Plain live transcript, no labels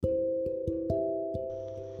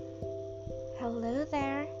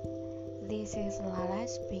this is Lala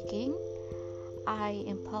speaking. I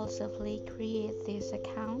impulsively create this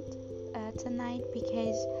account tonight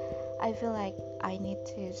because I feel like I need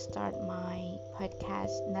to start my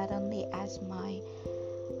podcast not only as my,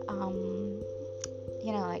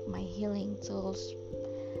 like my healing tools,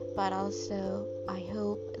 but also I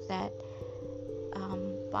hope that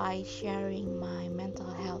by sharing my mental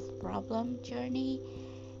health problem journey,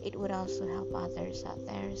 it would also help others out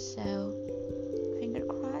there. So, finger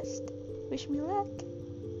crossed. Wish me luck.